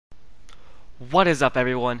What is up,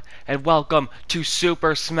 everyone, and welcome to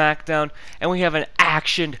Super SmackDown. And we have an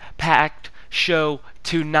action-packed show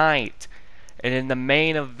tonight. And in the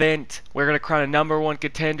main event, we're going to crown a #1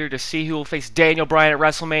 contender to see who will face Daniel Bryan at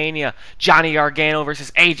WrestleMania. Johnny Gargano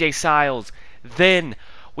versus AJ Styles. Then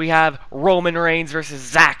we have Roman Reigns versus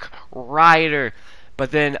Zack Ryder.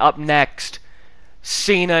 But then up next,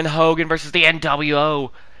 Cena and Hogan versus the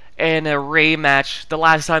NWO. And a rematch. The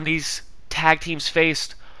last time these tag teams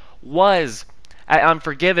faced was at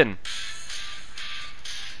Unforgiven,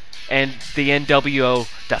 and the NWO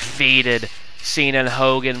defeated Cena and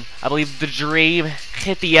Hogan. I believe the Dream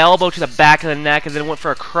hit the elbow to the back of the neck and then went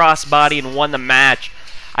for a crossbody and won the match.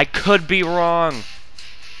 I could be wrong,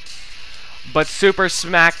 but Super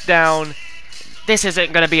SmackDown, this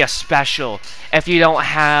isn't going to be a special if you don't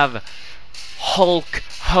have Hulk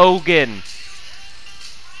Hogan.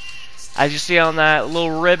 As you see on that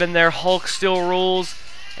little ribbon there, Hulk still rules,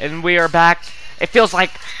 and we are back. It feels like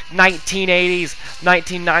 1980s,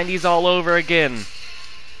 1990s all over again.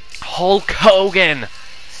 Hulk Hogan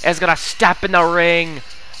is going to step in the ring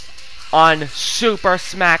on Super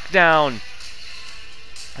SmackDown.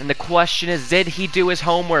 And the question is, did he do his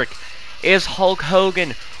homework? Is Hulk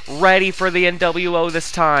Hogan ready for the NWO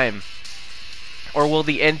this time? Or will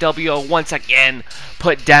the NWO once again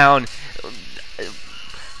put down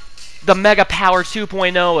the Mega Power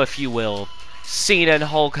 2.0, if you will? Cena and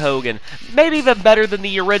Hulk Hogan. Maybe even better than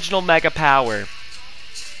the original Mega Power.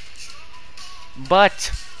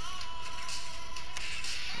 But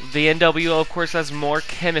the NWO, of course, has more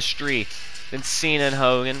chemistry than Cena and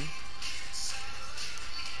Hogan.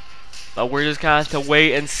 But we're just going to have to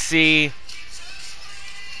wait and see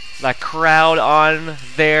the crowd on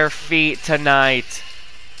their feet tonight.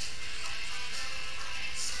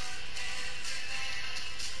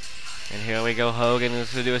 And here we go, Hogan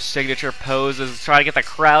is going to do his signature poses, try to get the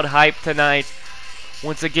crowd hyped tonight.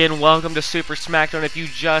 Once again, welcome to Super SmackDown if you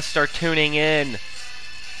just are tuning in.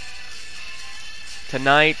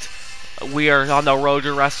 Tonight, we are on the road to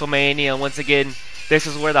WrestleMania. Once again, this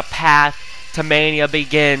is where the path to Mania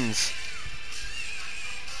begins.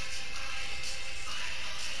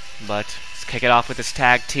 But let's kick it off with this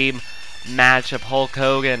tag team match of Hulk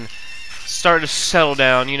Hogan. Starting to settle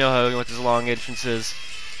down, you know Hogan with his long entrances.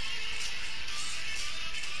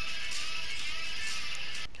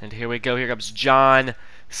 And here we go. Here comes John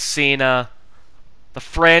Cena. The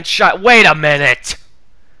franchise. Wait a minute.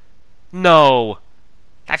 No.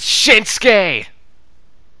 That's Shinsuke.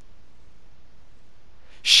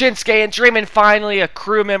 Shinsuke and Dream, and finally a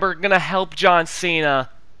crew member going to help John Cena.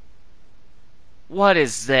 What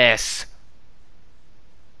is this?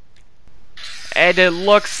 And it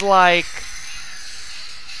looks like...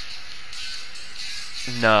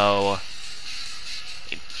 No.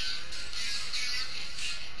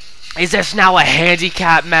 Is this now a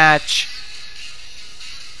handicap match?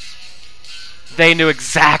 They knew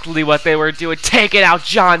exactly what they were doing. Taking out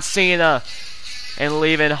John Cena and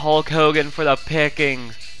leaving Hulk Hogan for the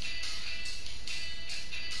picking.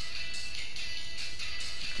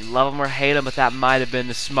 You love him or hate him, but that might have been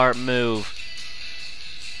the smart move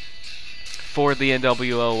for the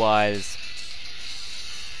NWO wise.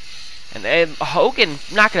 And Hogan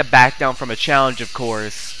not going to back down from a challenge, of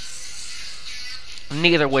course.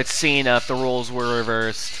 Neither would Cena if the roles were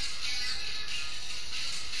reversed.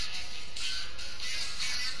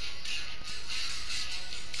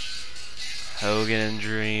 Hogan and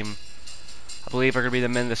Dream, I believe, are going to be the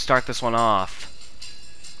men to start this one off.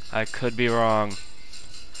 I could be wrong.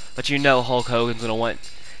 But you know Hulk Hogan's going to want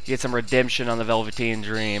to get some redemption on the Velveteen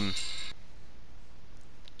Dream.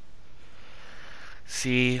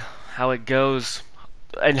 See how it goes.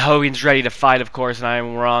 And Hogan's ready to fight, of course, and I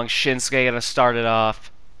am wrong. Shinsuke going to start it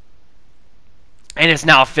off. And it's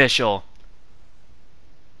now official.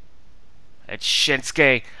 It's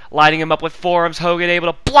Shinsuke lighting him up with forearms. Hogan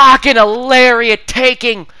able to block in a lariat,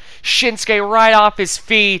 taking Shinsuke right off his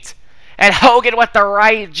feet. And Hogan with the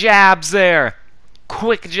right jabs there.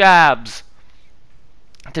 Quick jabs.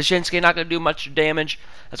 To Shinsuke, not going to do much damage.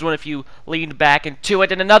 That's one if you leaned back into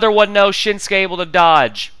it. And another one, no. Shinsuke able to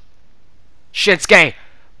dodge. Shinsuke,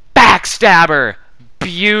 backstabber,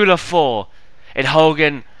 beautiful. And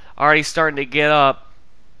Hogan already starting to get up.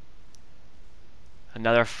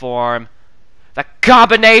 Another forearm. The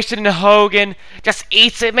combination, Hogan just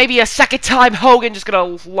eats it. Maybe a second time, Hogan just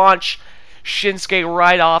going to launch Shinsuke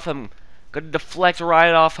right off him. Going to deflect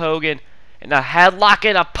right off Hogan. And a headlock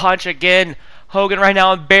and a punch again. Hogan right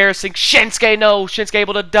now embarrassing Shinsuke. No, Shinsuke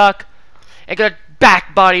able to duck. And going to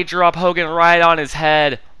back body drop Hogan right on his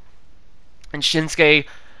head. And Shinsuke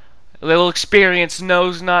A little experience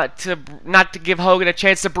knows not to give Hogan a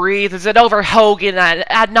chance to breathe. Is it over? Hogan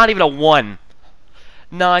at not even a 1.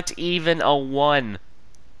 Not even a 1.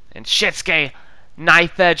 And Shinsuke,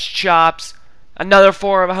 knife edge chops. Another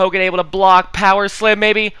forearm. Hogan able to block. Power slam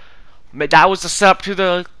maybe. That was the setup to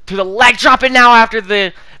the leg drop, and now after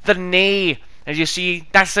the knee. As you see,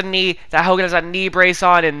 that's the knee that Hogan has a knee brace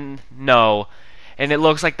on, and no. And it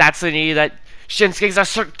looks like that's the knee that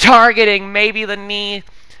Shinsuke's targeting. Maybe the knee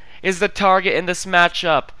is the target in this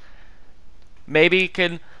matchup. Maybe it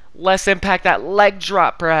can less impact that leg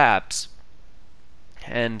drop, perhaps.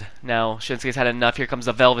 And now Shinsuke's had enough. Here comes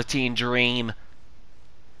the Velveteen Dream.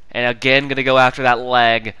 And again, going to go after that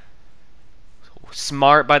leg.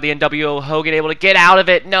 Smart by the NWO. Hogan able to get out of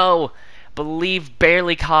it. No. Believe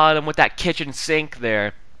barely caught him with that kitchen sink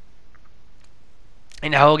there.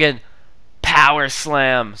 And Hogan, power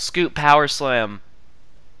slam. Scoop power slam.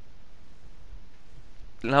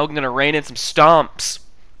 And Hogan going to rain in some stomps.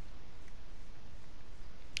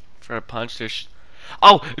 For a punch there.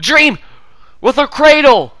 Oh, Dream! With a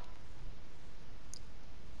cradle!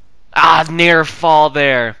 Ah, near fall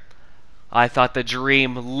there. I thought the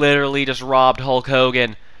Dream literally just robbed Hulk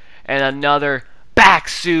Hogan. And another back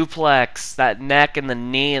suplex. That neck and the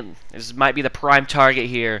knee. This might be the prime target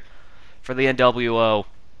here for the NWO.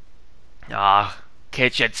 Ah,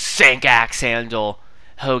 kitchen sink axe handle.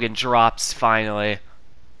 Hogan drops finally.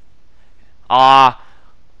 Ah,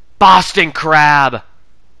 Boston Crab.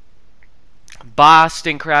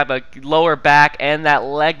 Boston Crab, a lower back and that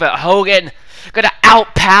leg. But Hogan gonna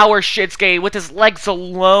outpower Shinsuke with his legs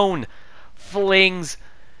alone. Flings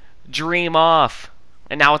Dream off.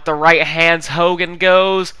 And now with the right hands, Hogan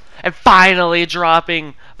goes. And finally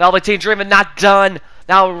dropping Velveteen Dream, and not done.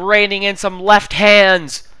 Now raining in some left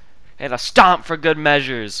hands. And a stomp for good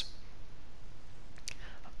measures.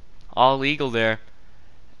 All legal there.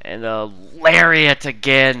 And a lariat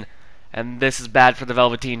again. And this is bad for the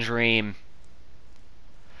Velveteen Dream.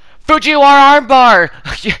 Fujiwara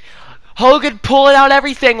armbar! Hogan pulling out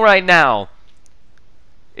everything right now.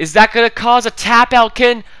 Is that going to cause a tap out?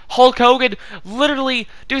 Can Hulk Hogan literally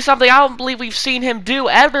do something I don't believe we've seen him do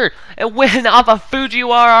ever and win off a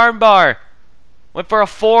Fujiwara armbar? Went for a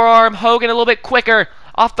forearm. Hogan a little bit quicker.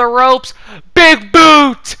 Off the ropes. Big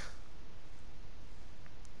boot!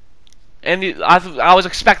 And I was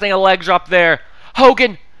expecting a leg drop there.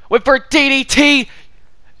 Hogan went for a DDT.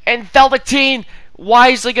 And Velveteen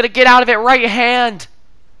wisely going to get out of it. Right hand.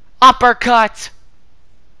 Uppercut.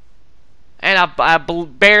 And I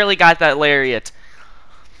barely got that lariat.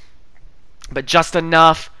 But just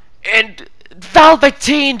enough. And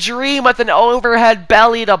Velveteen Dream with an overhead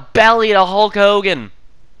belly to Hulk Hogan.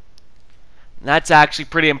 That's actually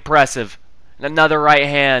pretty impressive. And another right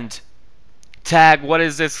hand. Tag, what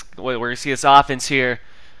is this? Wait, we're going to see this offense here.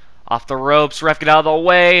 Off the ropes, ref get out of the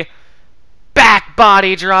way. Back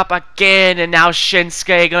body drop again. And now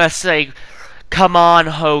Shinsuke going to say, come on,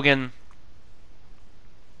 Hogan.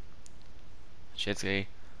 Shinsuke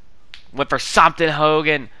went for something,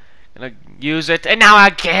 Hogan. Gonna use it. And now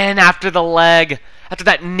again after the leg. After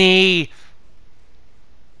that knee.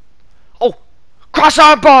 Oh! Cross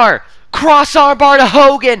arm bar! Cross arm bar to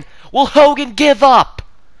Hogan! Will Hogan give up?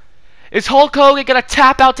 Is Hulk Hogan gonna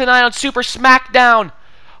tap out tonight on Super SmackDown?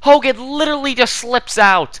 Hogan literally just slips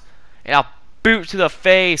out. And a boot to the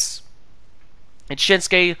face. And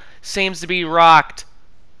Shinsuke seems to be rocked.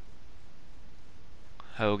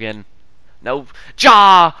 Hogan. No.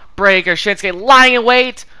 Jaw breaker. Shinsuke lying in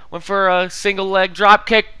wait. Went for a single leg drop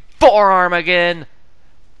kick. Forearm again.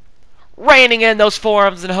 Raining in those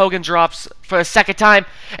forearms, and Hogan drops for a second time.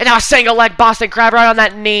 And now a single leg Boston Crab right on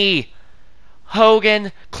that knee.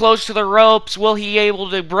 Hogan close to the ropes. Will he be able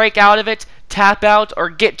to break out of it, tap out, or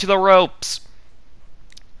get to the ropes?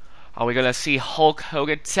 Are we going to see Hulk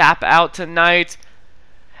Hogan tap out tonight?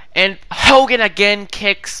 And Hogan again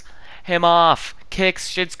kicks him off. Kicks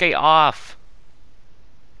Shinsuke off.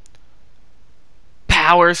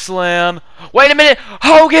 Power slam. Wait a minute.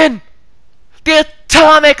 Hogan! The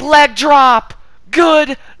atomic leg drop.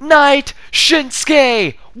 Good night,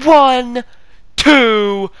 Shinsuke. 1,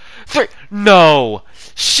 2, 3. No.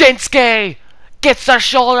 Shinsuke gets the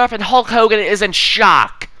shoulder up and Hulk Hogan is in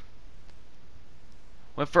shock.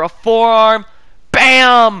 Went for a forearm.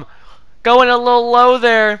 Bam! Going a little low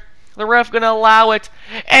there. The ref gonna allow it.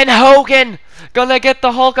 And Hogan gonna get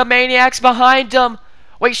the Hulkamaniacs behind him.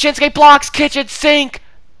 Wait, Shinsuke blocks kitchen sink.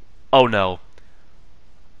 Oh no.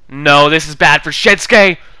 No, this is bad for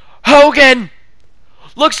Shinsuke. Hogan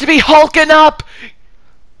looks to be hulking up.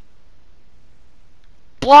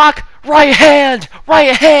 Block, right hand,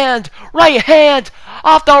 right hand, right hand.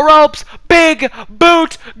 off the ropes, big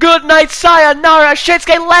boot, good night, sayonara,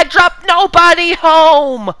 Shinsuke leg drop, nobody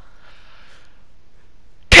home.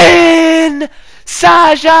 Ken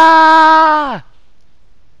Saja!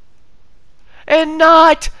 And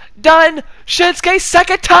not done. Shinsuke,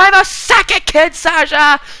 second time, a second Ken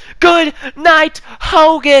Saja. Good night,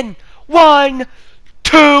 Hogan. 1,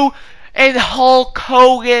 2, and Hulk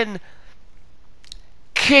Hogan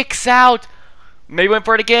kicks out. Maybe went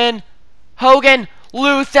for it again. Hogan,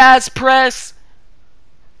 Luthez press.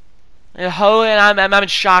 And Hogan, I'm in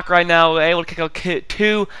shock right now. Able to kick out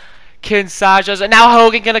 2 Ken Sajas. And now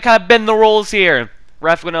Hogan gonna kind of bend the rules here.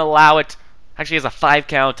 Ref gonna allow it. Actually, he has a 5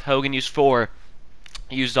 count. Hogan used 4.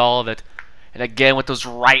 He used all of it. And again with those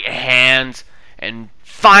right hands. And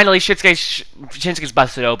finally, Shinsuke's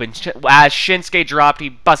busted open. As Shinsuke dropped, he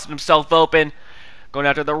busted himself open. Going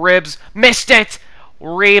after the ribs. Missed it!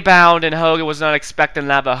 Rebound, and Hogan was not expecting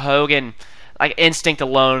that, but Hogan, like instinct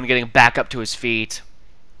alone, getting back up to his feet.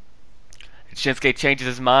 And Shinsuke changes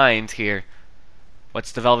his mind here.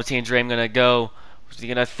 What's the Velveteen Dream gonna go? What's he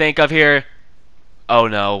gonna think of here? Oh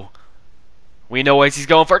no. We know what he's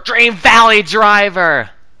going for. Dream Valley Driver!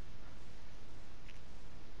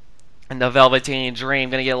 And the Velveteen Dream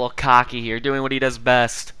gonna get a little cocky here, doing what he does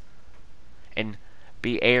best. And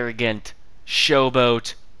be arrogant.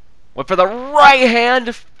 Showboat. Went for the right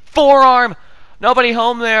hand. Forearm. Nobody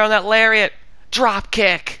home there on that lariat. Drop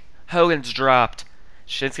kick. Hogan's dropped.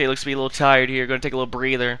 Shinsuke looks to be a little tired here. Gonna take a little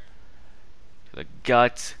breather. The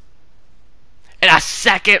gut. And a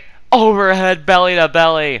second overhead belly to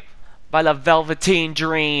belly by the Velveteen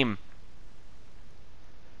Dream.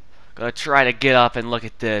 Gonna try to get up and look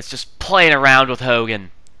at this. Just playing around with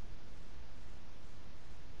Hogan.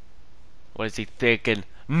 What is he thinking?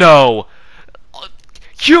 No!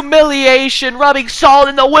 Humiliation! Rubbing salt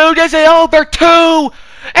in the wound. Is it over? 2!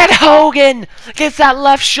 And Hogan gets that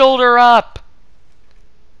left shoulder up.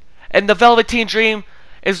 And the Velveteen Dream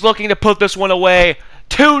is looking to put this one away.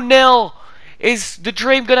 2-0. Is the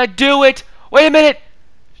Dream gonna do it? Wait a minute!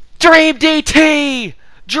 Dream DT!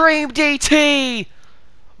 Dream DT!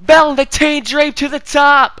 Velveteen Dream to the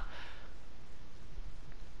top!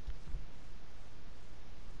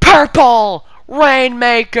 Purple!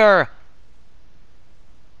 Rainmaker!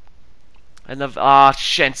 And the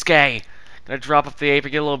Shinsuke gonna drop off the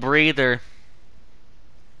apron, get a little breather.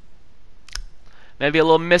 Maybe a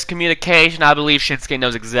little miscommunication. I believe Shinsuke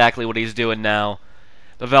knows exactly what he's doing now.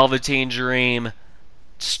 The Velveteen Dream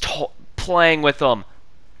just playing with him.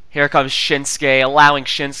 Here comes Shinsuke, allowing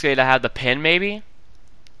Shinsuke to have the pin, maybe?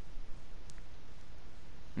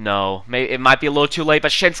 No, maybe it might be a little too late,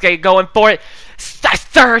 but Shinsuke going for it. The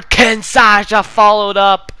third Ken Saja followed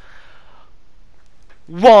up.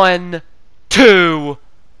 1, 2,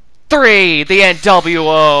 3. The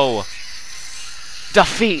NWO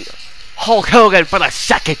defeat Hulk Hogan for the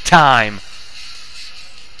second time.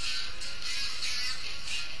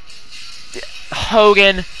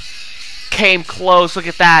 Hogan came close. Look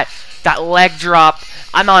at that. That leg drop.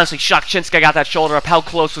 I'm honestly shocked Shinsuke got that shoulder up. How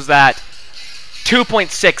close was that?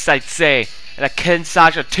 2.6, I'd say. And a Ken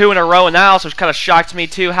Saja 2 in a row, and that also kind of shocked me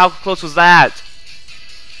too. How close was that?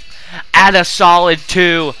 At a solid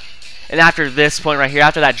 2. And after this point right here,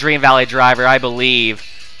 after that Dream Valley Driver, I believe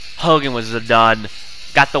Hogan was done.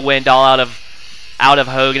 Got the wind all out of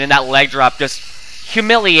Hogan, and that leg drop, just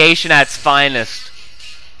humiliation at its finest.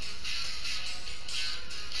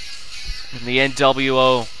 And the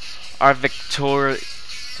NWO are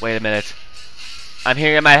victorious. Wait a minute. I'm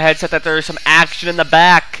hearing in my headset that there is some action in the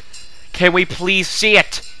back. Can we please see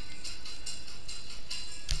it?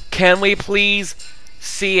 Can we please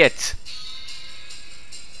see it?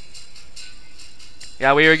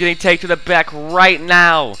 Yeah, we are getting taken to the back right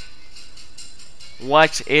now.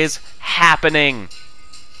 What is happening?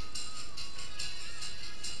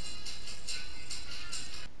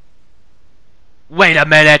 Wait a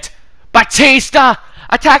minute. Batista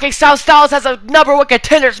attacking South Styles as a #1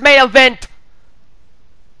 contenders main event.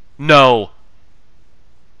 No.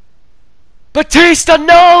 Batista,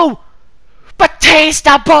 no!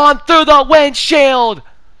 Batista bombed through the windshield!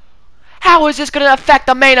 How is this going to affect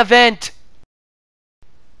the main event?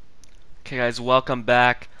 Okay guys, welcome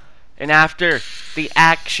back. And after the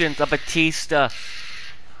actions of Batista,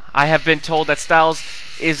 I have been told that Styles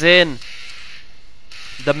is in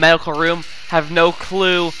the medical room. Have no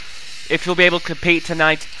clue if he'll be able to compete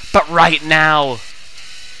tonight. But right now,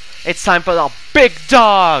 it's time for the big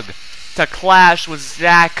dog to clash with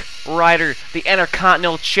Zack Ryder, the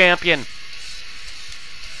Intercontinental Champion.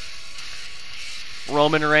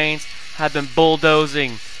 Roman Reigns has been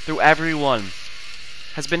bulldozing through everyone.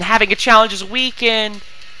 Has been having a challenge this weekend.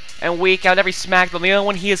 and week out every SmackDown. The only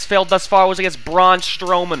one he has failed thus far was against Braun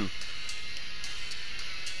Strowman.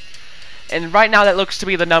 And right now that looks to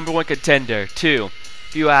be the #1 contender, too,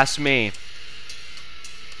 if you ask me.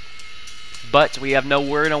 But we have no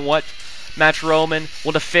word on what match Roman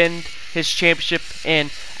will defend his championship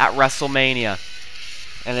in at WrestleMania.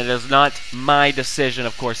 And it is not my decision,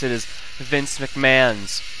 of course. It is Vince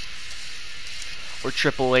McMahon's or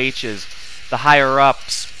Triple H's, the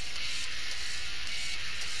higher-ups.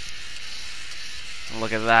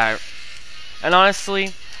 Look at that. And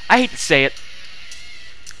honestly, I hate to say it.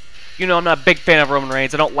 You know, I'm not a big fan of Roman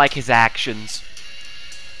Reigns. I don't like his actions.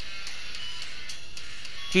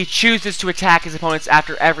 He chooses to attack his opponents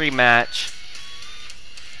after every match.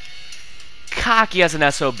 Cocky as an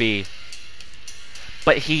SOB.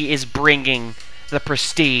 But he is bringing the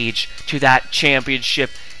prestige to that championship.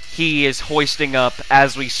 He is hoisting up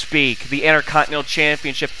as we speak. The Intercontinental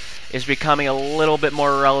Championship is becoming a little bit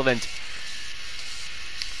more relevant.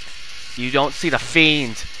 You don't see The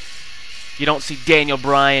Fiend. You don't see Daniel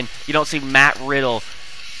Bryan. You don't see Matt Riddle.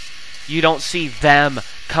 You don't see them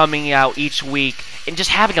coming out each week and just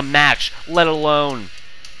having a match, let alone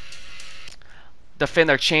defend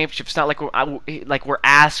their championship. It's not like we're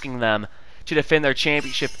asking them to defend their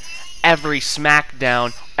championship every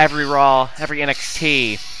SmackDown, every Raw, every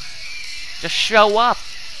NXT. Just show up.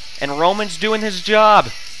 And Roman's doing his job.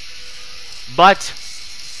 But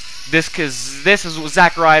this is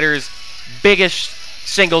Zack Ryder's biggest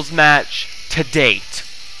singles match to date.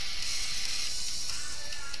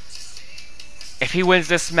 If he wins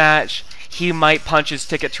this match, he might punch his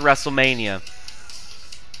ticket to WrestleMania.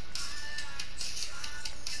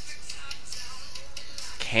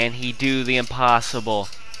 Can he do the impossible?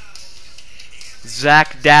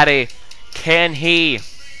 Zack Daddy, can he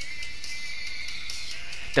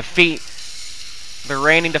defeat the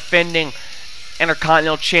reigning, defending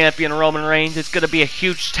Intercontinental Champion Roman Reigns? It's going to be a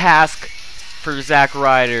huge task for Zack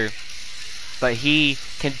Ryder, but he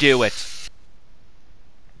can do it.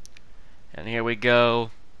 And here we go.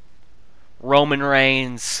 Roman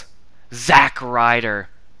Reigns, Zack Ryder.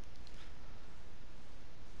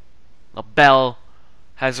 The bell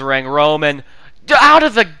has rang. Roman out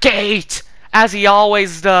of the gate, as he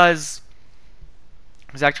always does.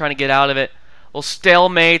 Zack trying to get out of it. A little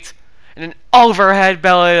stalemate, and an overhead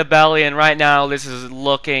belly to belly, and right now this is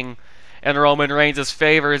looking in Roman Reigns'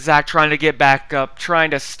 favor. Zack trying to get back up,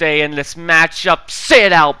 trying to stay in this matchup.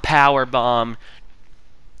 Sit out powerbomb.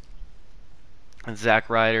 And Zack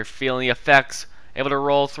Ryder feeling the effects, able to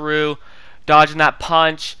roll through, dodging that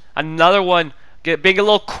punch. Another one, being a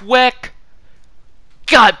little quick.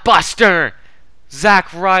 Gut buster.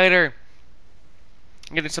 Zack Ryder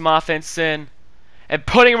getting some offense in and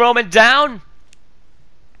putting Roman down.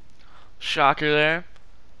 Shocker there.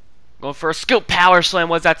 Going for a scoop power slam.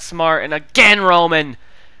 Was that smart? And again, Roman.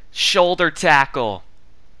 Shoulder tackle.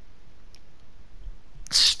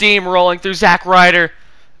 Steam rolling through Zack Ryder.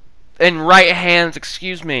 In right hands,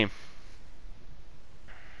 excuse me.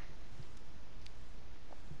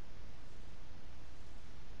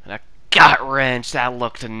 And a gut wrench. That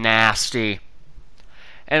looked nasty.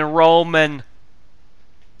 And Roman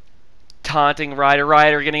taunting Ryder.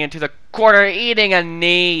 Ryder getting into the corner, eating a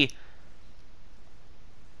knee.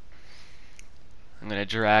 I'm going to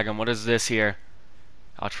drag him. What is this here?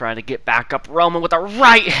 I'll try to get back up Roman with a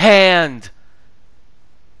right hand.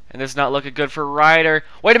 And this is not looking good for Ryder.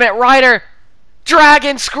 Wait a minute, Ryder!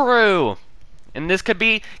 Dragon screw! And this could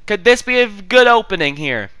this be a good opening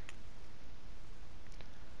here?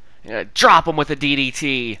 Drop him with a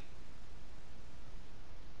DDT.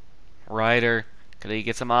 Ryder, could he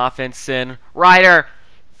get some offense in? Ryder,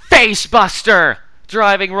 face buster!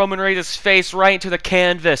 Driving Roman Reigns' face right into the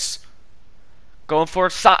canvas. Going for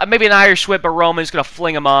maybe an Irish whip, but Roman's going to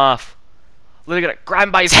fling him off. Literally going to grab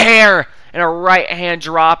him by his hair. And a right hand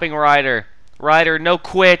dropping Ryder. Ryder, no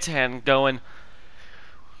quit. And going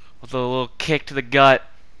with a little kick to the gut.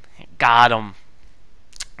 Got him.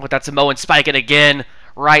 With that Samoan spiking again.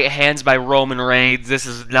 Right hands by Roman Reigns. This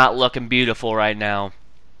is not looking beautiful right now.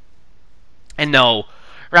 And no,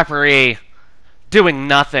 referee doing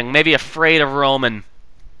nothing. Maybe afraid of Roman.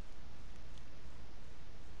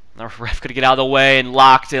 The ref could get out of the way and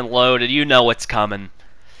locked and loaded. You know what's coming.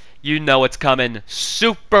 You know what's coming.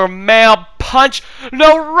 Super male punch.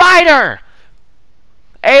 No, Ryder!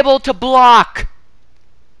 Able to block.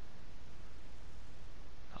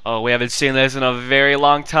 Oh, we haven't seen this in a very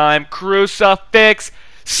long time. Crucifix.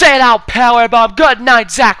 Sit out powerbomb. Good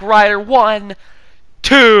night, Zack Ryder. 1,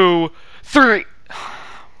 2, 3.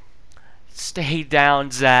 Stay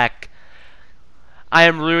down, Zack. I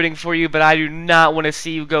am rooting for you, but I do not want to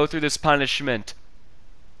see you go through this punishment.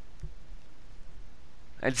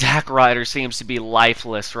 And Zack Ryder seems to be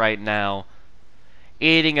lifeless right now.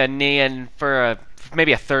 Eating a knee in for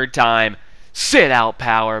maybe a third time. Sit out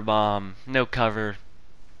powerbomb. No cover.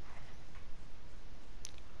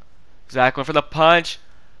 Zack went for the punch.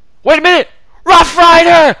 Wait a minute! Rough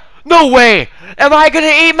Rider! No way! Am I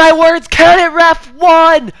gonna eat my words? Count it, ref!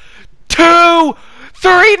 1, 2,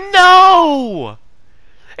 3, no!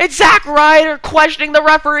 It's Zack Ryder questioning the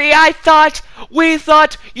referee. I thought, we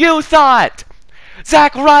thought, you thought.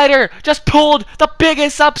 Zack Ryder just pulled the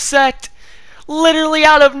biggest upset. Literally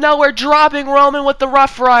out of nowhere, dropping Roman with the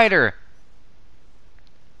Rough Rider.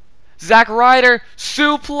 Zack Ryder,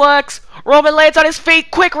 suplex. Roman lands on his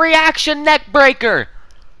feet. Quick reaction, neck breaker.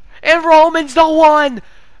 And Roman's the one.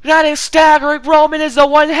 That is staggering. Roman is the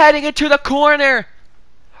one heading into the corner.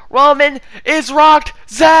 Roman is rocked.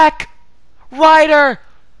 Zack Ryder.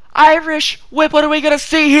 Irish whip. What are we going to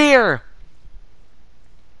see here?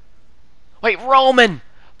 Wait, Roman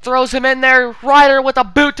throws him in there. Ryder with a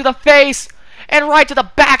boot to the face. And right to the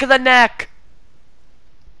back of the neck.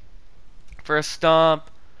 For a stomp.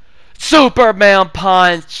 Superman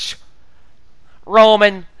punch.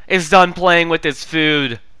 Roman is done playing with his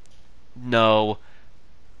food. No.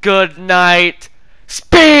 Good night.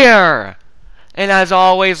 Spear! And as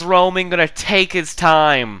always, Roman gonna take his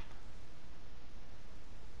time.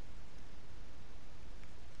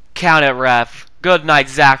 Count it, ref. Good night,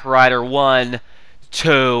 Zack Ryder. 1,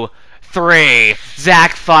 2, 3.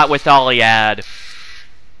 Zack fought with all he had.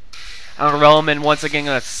 And Roman once again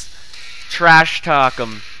gonna trash talk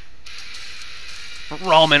him.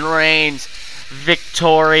 Roman Reigns,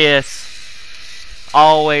 victorious.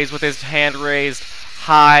 Always with his hand raised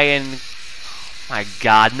high and... my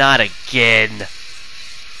God, not again.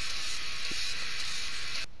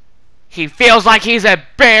 He feels like he's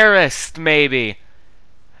embarrassed, maybe.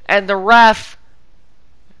 And the ref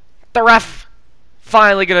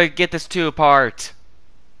finally gonna get this two apart.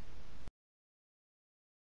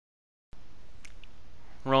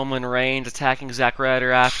 Roman Reigns attacking Zack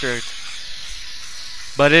Ryder after it.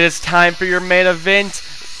 But it is time for your main event.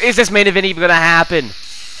 Is this main event even gonna happen?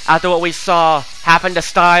 After what we saw happen to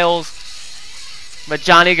Styles. But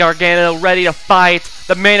Johnny Gargano ready to fight.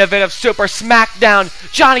 The main event of Super SmackDown.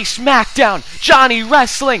 Johnny SmackDown. Johnny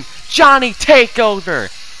Wrestling. Johnny Takeover.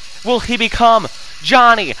 Will he become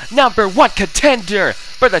Johnny #1 contender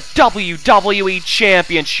for the WWE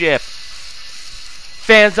Championship?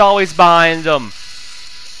 Fans always behind him.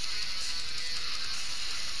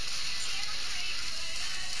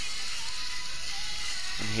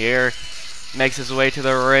 And here makes his way to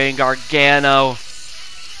the ring, Gargano.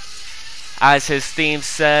 As his theme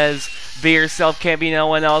says, be yourself, can't be no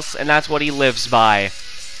one else, and that's what he lives by.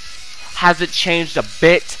 Hasn't changed a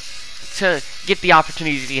bit to get the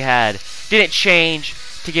opportunities he had. Didn't change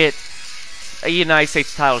to get a United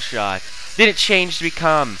States title shot. Didn't change to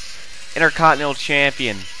become Intercontinental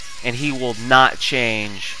Champion. And he will not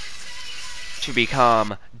change to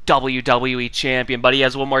become WWE Champion. But he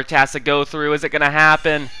has one more task to go through. Is it going to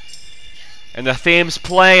happen? And the theme's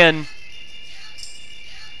playing.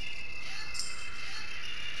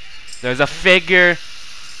 There's a figure.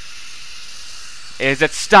 Is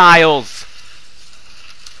it Styles?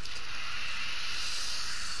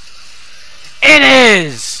 It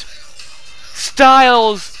is!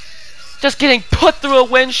 Styles just getting put through a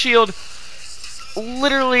windshield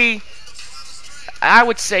literally, I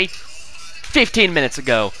would say, 15 minutes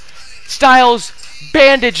ago. Styles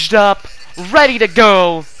bandaged up, ready to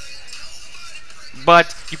go.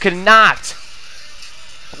 But you cannot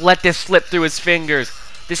let this slip through his fingers.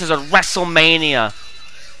 This is a WrestleMania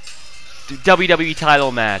WWE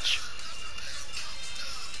title match.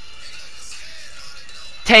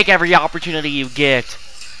 Take every opportunity you get.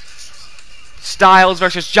 Styles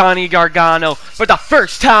versus Johnny Gargano for the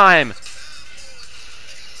first time.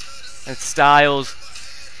 And Styles,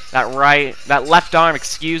 that left arm,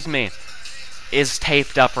 excuse me, is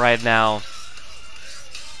taped up right now.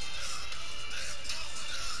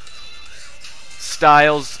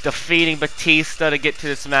 Styles defeating Batista to get to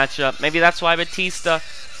this matchup. Maybe that's why Batista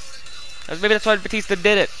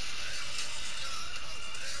did it.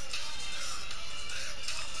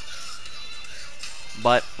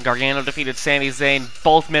 But Gargano defeated Sami Zayn.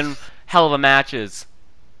 Both men hell of a matches.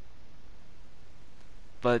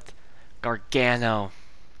 But Gargano,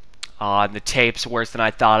 and the tape's worse than I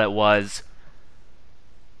thought it was.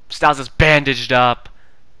 Styles is bandaged up.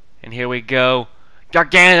 And here we go.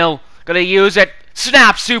 Gargano gonna use it.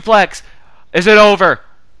 Snap suplex. Is it over?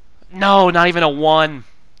 No, not even a 1.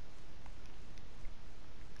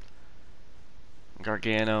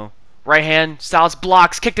 Gargano. Right hand. Styles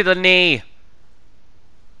blocks. Kick to the knee.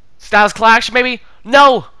 Styles clash, maybe?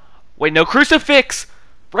 No! Wait, no crucifix!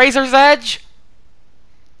 Razor's Edge!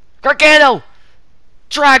 Gargano!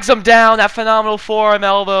 Drags him down, that phenomenal forearm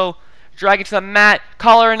elbow. Drag it to the mat,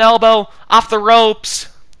 collar and elbow, off the ropes.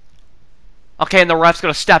 Okay, and the ref's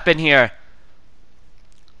gonna step in here.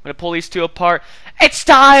 I'm gonna pull these two apart. It's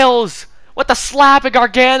Styles! What the slap, and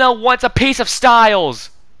Gargano wants a piece of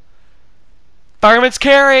Styles. Fireman's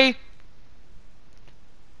carry.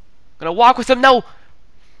 Gonna walk with him. No!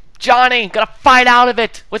 Johnny, gonna fight out of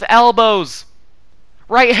it with elbows.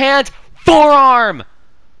 Right hand, forearm.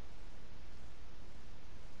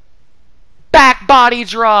 Back body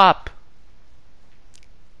drop.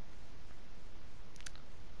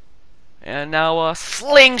 And now a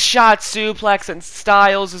slingshot suplex, and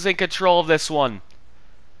Styles is in control of this one.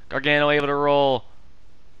 Gargano able to roll.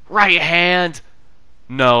 Right hand.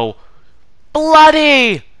 No.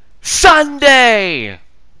 Bloody Sunday.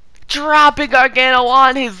 Dropping Gargano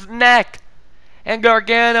on his neck. And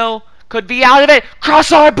Gargano could be out of it.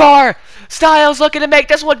 Crossarm bar. Styles looking to make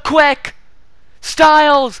this one quick.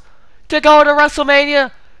 Styles to go to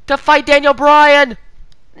WrestleMania to fight Daniel Bryan.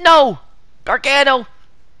 No. Gargano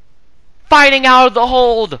fighting out of the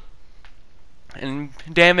hold. And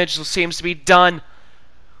damage seems to be done.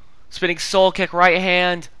 Spinning soul kick, right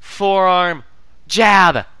hand, forearm,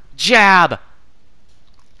 jab, jab.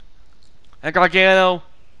 And Gargano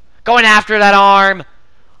going after that arm.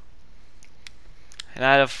 And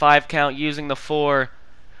out of 5 count using the 4.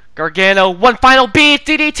 Gargano, one final beat,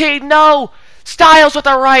 DDT, no! Styles with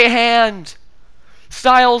the right hand.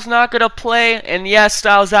 Styles not gonna play, and yes,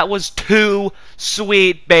 Styles, that was too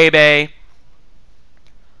sweet, baby.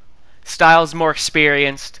 Styles more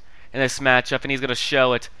experienced in this matchup, and he's gonna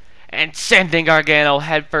show it. And sending Gargano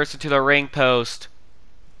headfirst into the ring post.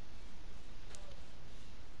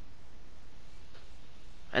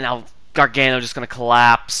 And now Gargano just gonna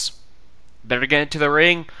collapse. Better get into the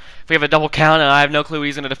ring. If we have a double count, I have no clue who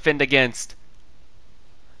he's gonna defend against.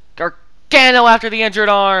 Gargano after the injured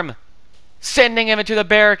arm. Sending him into the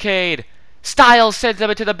barricade. Styles sends him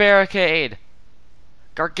into the barricade.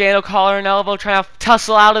 Gargano collar and elbow trying to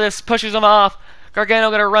tussle out of this. Pushes him off. Gargano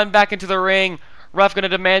gonna run back into the ring. Ref gonna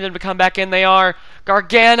demand him to come back in. They are.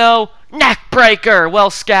 Gargano neck breaker. Well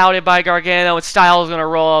scouted by Gargano, and Styles gonna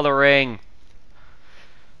roll out of the ring.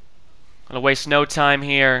 Gonna waste no time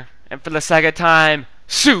here. And for the second time,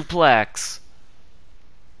 suplex.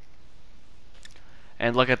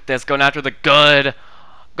 And look at this, going after the good.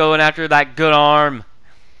 Going after that good arm.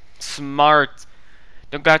 Smart.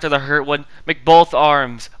 Don't go after the hurt one. Make both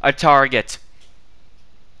arms a target.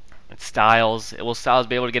 And Styles, will Styles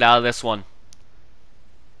be able to get out of this one?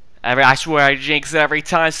 I swear I jinx it every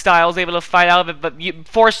time. Styles able to fight out of it, but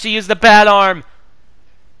forced to use the bad arm.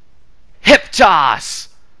 Hip toss.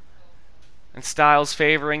 And Styles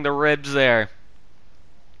favoring the ribs there.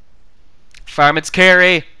 Fireman's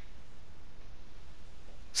carry.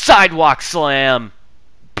 Sidewalk slam.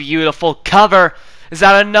 Beautiful cover. Is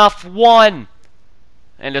that enough? 1.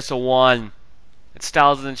 And it's a 1. And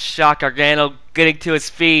Styles is in shock. Gargano getting to his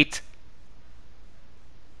feet.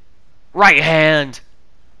 Right hand.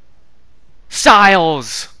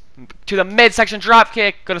 Styles to the midsection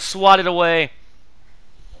dropkick. Gonna swat it away.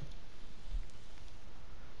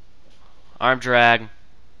 Arm drag.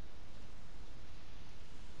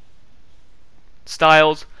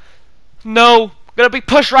 Styles. No. Gonna be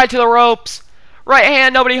pushed right to the ropes. Right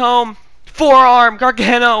hand, nobody home. Forearm,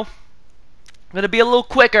 Gargano. Gonna be a little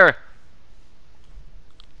quicker.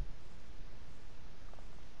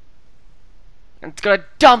 And it's gonna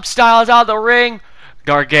dump Styles out of the ring.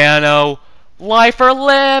 Gargano. Life or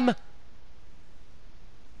limb.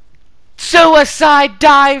 Suicide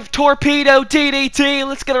dive, torpedo, DDT.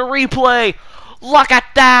 Let's get a replay. Look at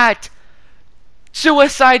that.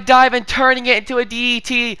 Suicide dive and turning it into a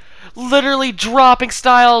DDT. Literally dropping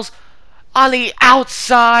Styles on the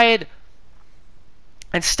outside.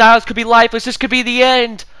 And Styles could be lifeless. This could be the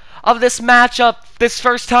end of this matchup. This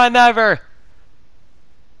first time ever.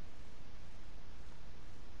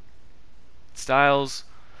 Styles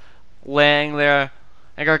laying there.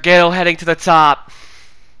 And Gargano heading to the top.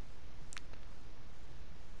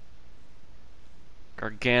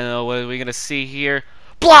 Gargano, what are we going to see here?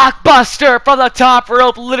 Blockbuster from the top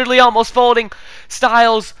rope. Literally almost folding.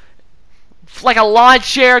 Styles like a lawn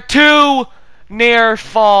chair. 2 near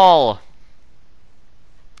fall.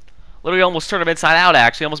 Literally almost turned him inside out,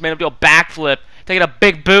 actually. Almost made him do a backflip. Taking a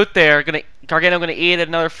big boot there. Gargano going to eat it.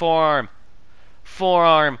 Another forearm.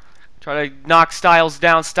 Forearm. Try to knock Styles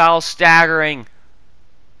down. Styles staggering.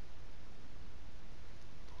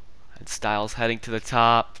 And Styles heading to the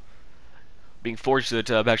top. Being forced to the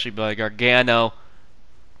top, actually, by Gargano.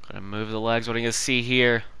 Gonna move the legs. What are you gonna see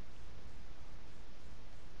here?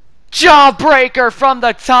 Jawbreaker from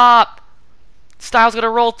the top. Styles gonna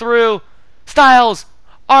roll through. Styles,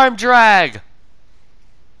 arm drag.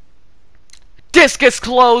 Discus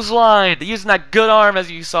clothesline. Using that good arm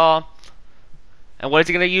as you saw. And what is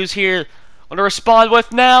he gonna use here? Gonna respond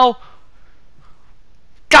with now.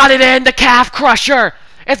 Got it in, the calf crusher.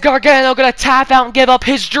 Is Gargano gonna tap out and give up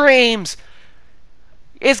his dreams?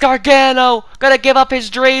 Is Gargano gonna give up his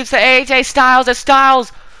dreams to AJ Styles? As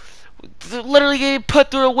Styles literally getting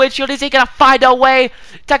put through a windshield. Is he gonna find a way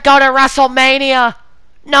to go to WrestleMania?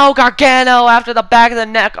 No, Gargano after the back of the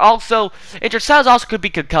neck also injured. Styles also could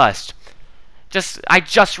be concussed. I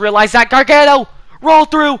just realized that. Gargano roll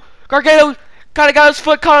through. Gargano kind of got his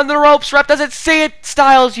foot caught on the ropes. Ref doesn't see it.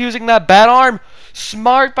 Styles using that bad arm.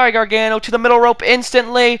 Smart by Gargano to the middle rope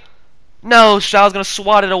instantly. No, Styles gonna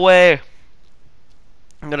swat it away.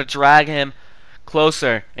 I'm gonna drag him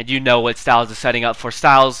closer, and you know what Styles is setting up for.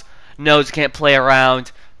 Styles knows he can't play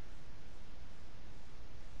around.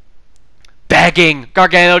 Begging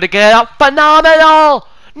Gargano to get up. Phenomenal!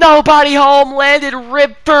 Nobody home, landed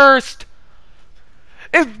rib first.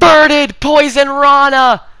 Inverted Poison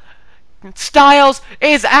Rana. Styles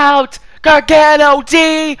is out. Gargano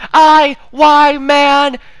DIY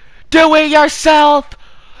man. Do it yourself.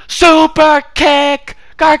 Super kick.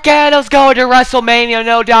 Gargano's going to WrestleMania,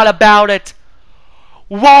 no doubt about it.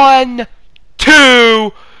 1,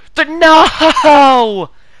 2, 3. No!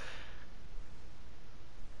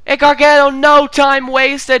 And Gargano, no time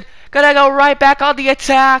wasted. Gonna go right back on the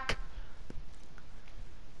attack.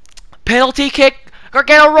 Penalty kick.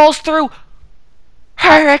 Gargano rolls through.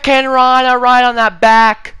 Hurricane Rana right on that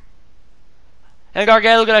back. And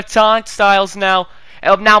Gargano's gonna taunt Styles now.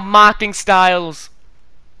 And now mocking Styles.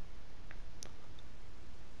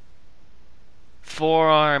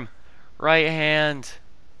 Forearm. Right hand.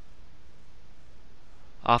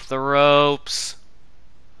 Off the ropes.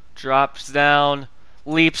 Drops down.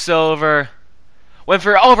 Leaps over. Went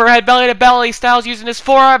for overhead belly to belly. Styles using his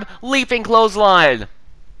forearm. Leaping clothesline.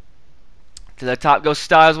 To the top goes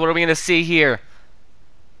Styles. What are we going to see here?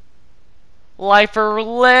 Lifer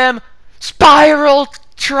limb. Spiral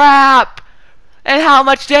trap. And how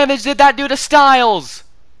much damage did that do to Styles?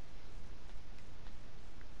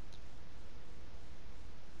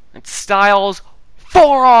 And Styles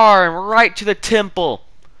forearm right to the temple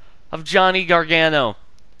of Johnny Gargano.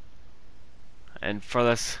 And for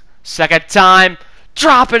the second time,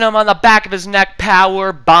 dropping him on the back of his neck,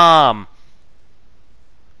 power bomb.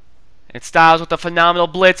 And Styles with the phenomenal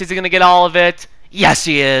blitz. Is he going to get all of it? Yes,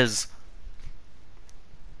 he is.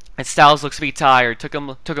 And Styles looks to be tired. Took him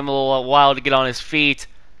a little while to get on his feet.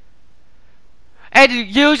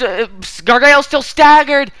 And Gargano's still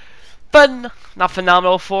staggered. But not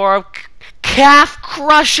phenomenal for calf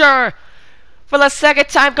crusher. For the second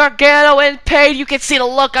time, Gargano in pain. You can see the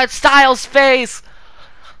look on Styles' face.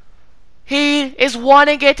 He is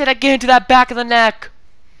wanting it, and again to that back of the neck.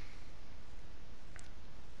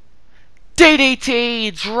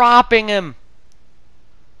 DDT, dropping him.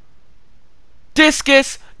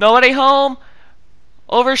 Discus, nobody home.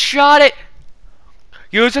 Overshot it.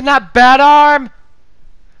 Using that bad arm.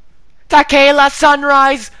 Tequila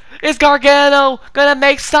Sunrise. Is Gargano gonna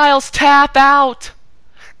make Styles tap out?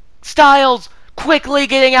 Styles quickly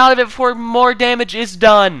getting out of it before more damage is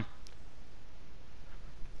done.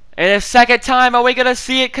 And a second time, are we gonna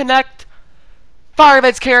see it connect?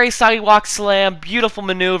 Fireman's carry, sidewalk slam, beautiful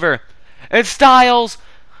maneuver. And Styles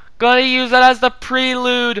gonna use that as the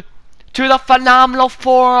prelude to the phenomenal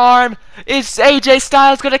forearm. Is AJ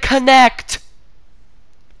Styles gonna connect?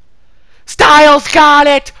 Styles got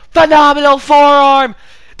it! Phenomenal forearm!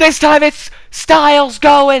 This time it's Styles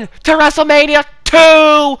going to WrestleMania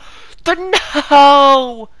 2!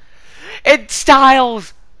 No! And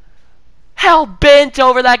Styles, hell-bent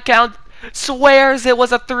over that count, swears it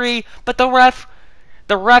was a 3, but the ref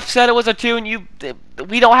said it was a 2, and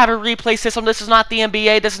we don't have a replay system. This is not the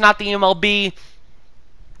NBA. This is not the MLB.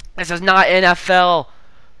 This is not NFL.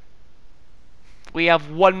 We have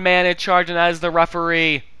one man in charge, and that is the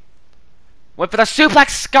referee. Went for the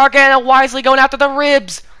suplex. Gargano wisely going after the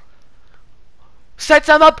ribs. Sets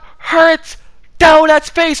him up. Hurts. Donuts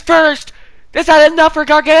face first. Is that enough for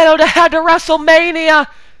Gargano to head to WrestleMania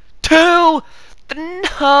 2?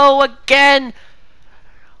 No, again.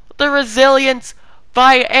 The resilience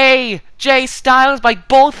by AJ Styles, by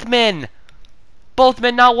both men. Both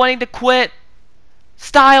men not wanting to quit.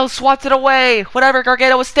 Styles swats it away. Whatever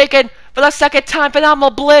Gargano was thinking. For the second time,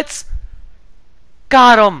 phenomenal blitz.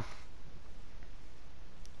 Got him.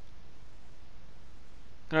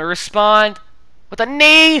 Gonna respond. With a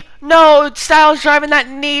knee! No! Styles driving that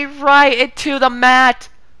knee right into the mat.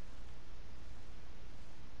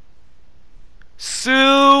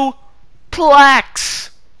 Suplex!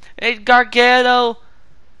 And Gargano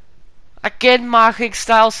again mocking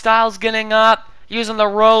Styles. Styles getting up, using the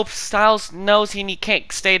ropes. Styles knows he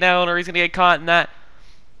can't stay down or he's gonna get caught in that.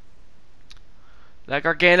 Let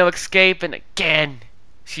Gargano escape, and again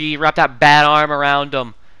she wrapped that bad arm around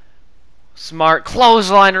him. Smart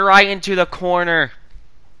clothesline right into the corner.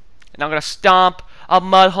 And I'm gonna stomp a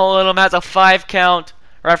mud hole in him as a 5 count.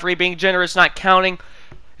 Referee being generous, not counting.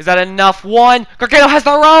 Is that enough? 1. Gargano has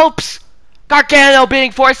the ropes! Gargano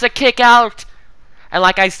being forced to kick out. And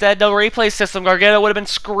like I said, no replay system. Gargano would have been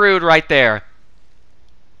screwed right there.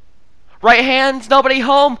 Right hands, nobody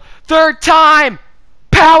home. 3rd time.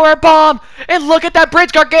 Power bomb. And look at that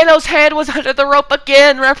bridge. Gargano's hand was under the rope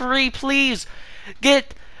again. Referee, please.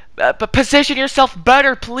 Position yourself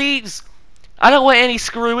better, please. I don't want any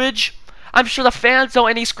screwage. I'm sure the fans don't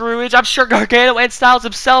want any screwage. I'm sure Gargano and Styles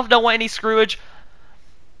himself don't want any screwage.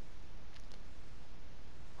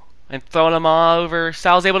 And throwing him all over.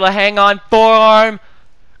 Styles able to hang on. Forearm.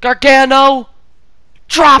 Gargano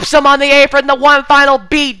drops him on the apron. The one final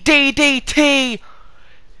beat. DDT.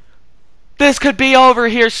 This could be over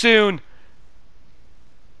here soon.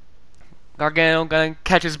 Gargano gonna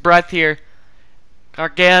catch his breath here.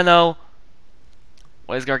 Gargano.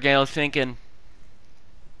 What is Gargano thinking?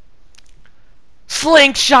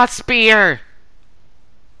 Slingshot spear.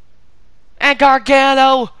 And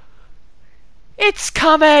Gargano. It's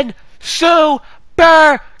coming.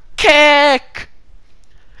 Super kick.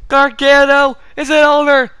 Gargano. Is it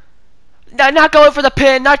over? Not going for the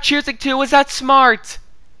pin. Not choosing to. Was that smart?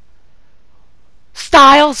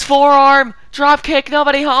 Styles forearm. Drop kick.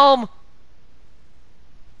 Nobody home.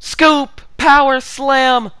 Scoop. Power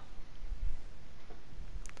slam.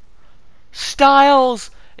 Styles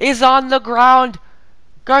is on the ground.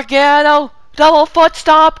 Gargano. Double foot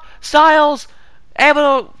stomp. Styles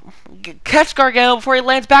able to catch Gargano before he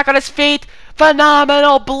lands back on his feet.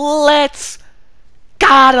 Phenomenal blitz.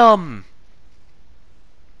 Got him.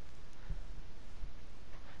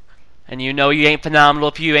 And you know you ain't phenomenal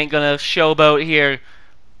if you ain't gonna showboat here.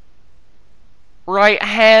 Right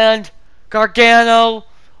hand. Gargano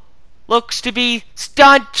looks to be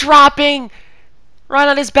stunned, dropping right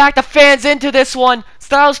on his back. The fans into this one.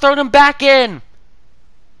 Styles throwing him back in.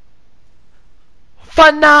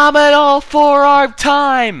 Phenomenal forearm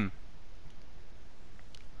time.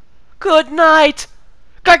 Good night.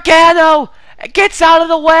 Gargano gets out of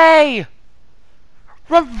the way.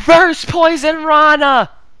 Reverse poison Rana.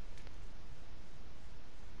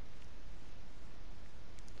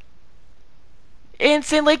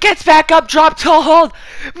 Instantly gets back up, drop toe hold.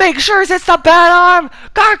 Make sure it's the bad arm.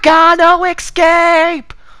 Gargano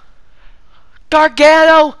escape.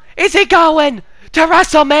 Gargano, is he going to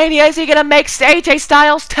WrestleMania? Is he going to make AJ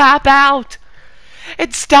Styles tap out?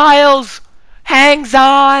 And Styles hangs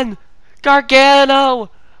on.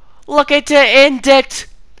 Gargano looking to end it.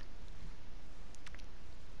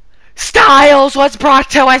 Styles was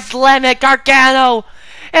brought to his limit. Gargano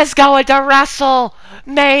is going to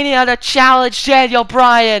WrestleMania to challenge Daniel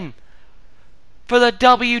Bryan for the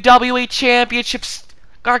WWE Championships.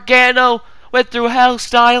 Gargano went through hell.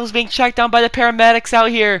 Styles being checked on by the paramedics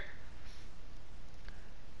out here.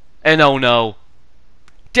 And oh no,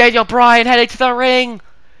 Daniel Bryan headed to the ring.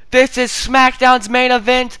 This is SmackDown's main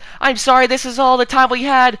event. I'm sorry, this is all the time we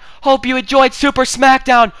had. Hope you enjoyed Super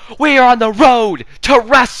SmackDown. We are on the road to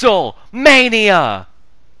WrestleMania.